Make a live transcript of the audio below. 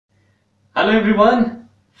Hello everyone,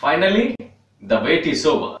 finally the wait is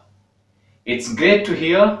over. It's great to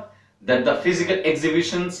hear that the physical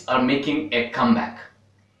exhibitions are making a comeback.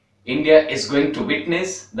 India is going to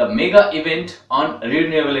witness the mega event on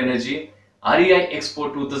renewable energy REI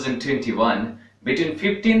Expo 2021 between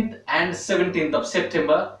 15th and 17th of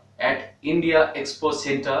September at India Expo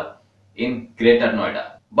Centre in Greater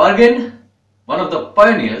Noida. Bergen, one of the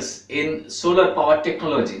pioneers in solar power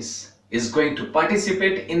technologies, is going to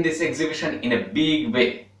participate in this exhibition in a big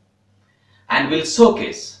way and will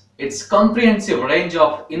showcase its comprehensive range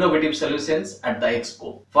of innovative solutions at the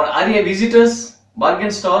expo. For REI visitors,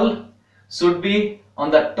 Bergen stall should be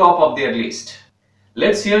on the top of their list.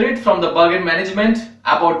 Let's hear it from the Bergen management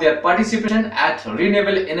about their participation at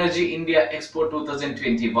Renewable Energy India Expo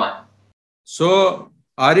 2021. So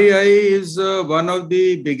REI is one of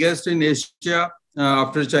the biggest in Asia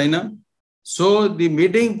after China. So the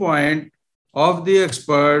meeting point of the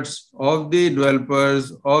experts, of the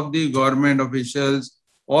developers, of the government officials,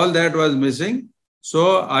 all that was missing.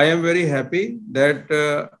 So I am very happy that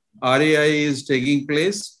REI is taking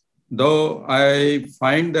place, though I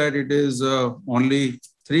find that it is only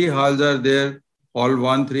 3 halls are there, hall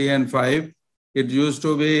 1, 3 and 5. It used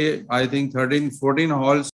to be, I think, 13, 14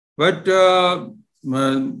 halls, but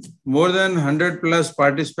more than 100 plus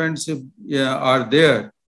participants are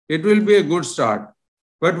there. It will be a good start.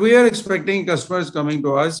 But we are expecting customers coming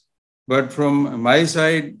to us. But from my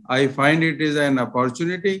side, I find it is an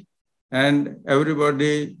opportunity and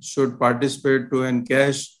everybody should participate to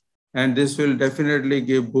encash. And this will definitely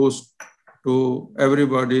give boost to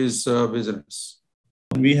everybody's business.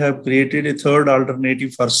 We have created a third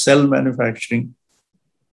alternative for cell manufacturing,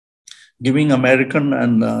 giving American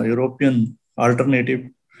and European alternative.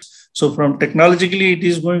 So from technologically, it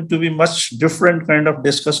is going to be much different kind of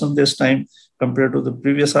discussion this time compared to the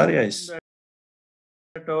previous REIs.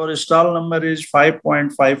 Our stall number is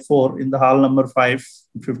 5.54 in the hall number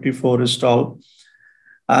 554 stall.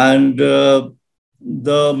 And the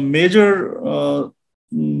major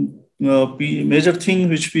thing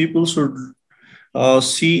which people should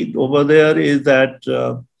see over there is that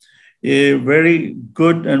a very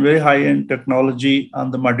good and very high-end technology on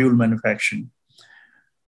the module manufacturing.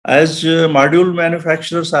 As module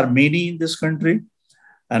manufacturers are many in this country,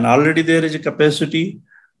 and already there is a capacity,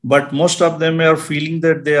 but most of them are feeling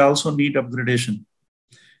that they also need upgradation.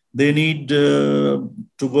 They need to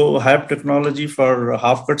go have technology for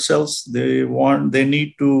half-cut cells. They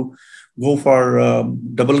need to go for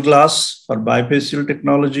double glass, for bifacial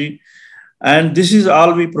technology. And this is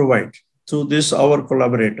all we provide through this, our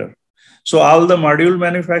collaborator. So all the module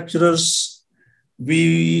manufacturers,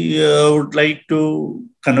 we would like to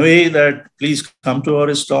convey that please come to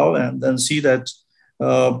our stall and then see that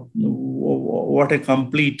what a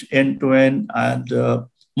complete end-to-end and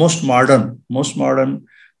most modern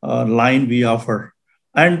line we offer,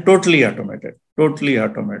 and totally automated.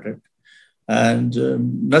 And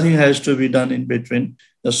nothing has to be done in between,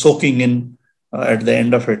 the soaking in at the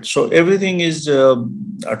end of it. So everything is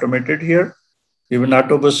automated here. Even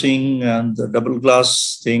auto busing and the double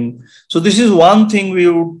glass thing. So this is one thing we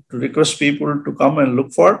would request people to come and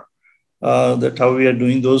look for, that how we are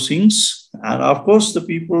doing those things. And of course, the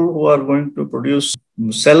people who are going to produce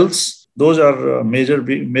cells, those are major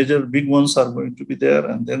big ones are going to be there.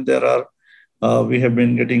 And then there are, we have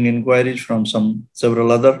been getting inquiries from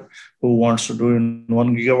several other who wants to do in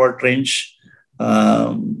 1 gigawatt range.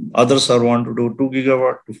 Others are want to do 2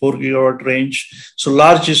 gigawatt to 4 gigawatt range. So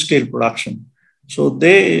large scale production. So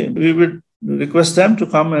we would request them to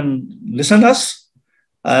come and listen to us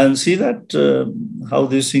and see that how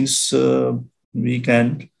these things we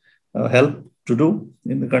can help to do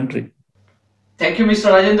in the country. Thank you,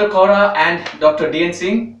 Mr. Rajendra Kaura and Dr. D.N.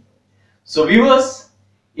 Singh. So viewers,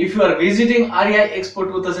 if you are visiting REI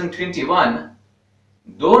Expo 2021,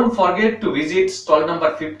 don't forget to visit stall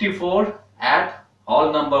number 54 at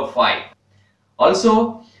hall number 5.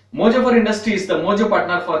 Also, MOJO for Industry is the MOJO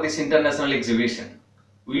partner for this international exhibition.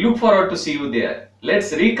 We look forward to see you there.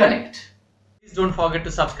 Let's reconnect. Please don't forget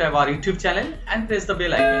to subscribe our YouTube channel and press the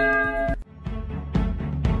bell icon.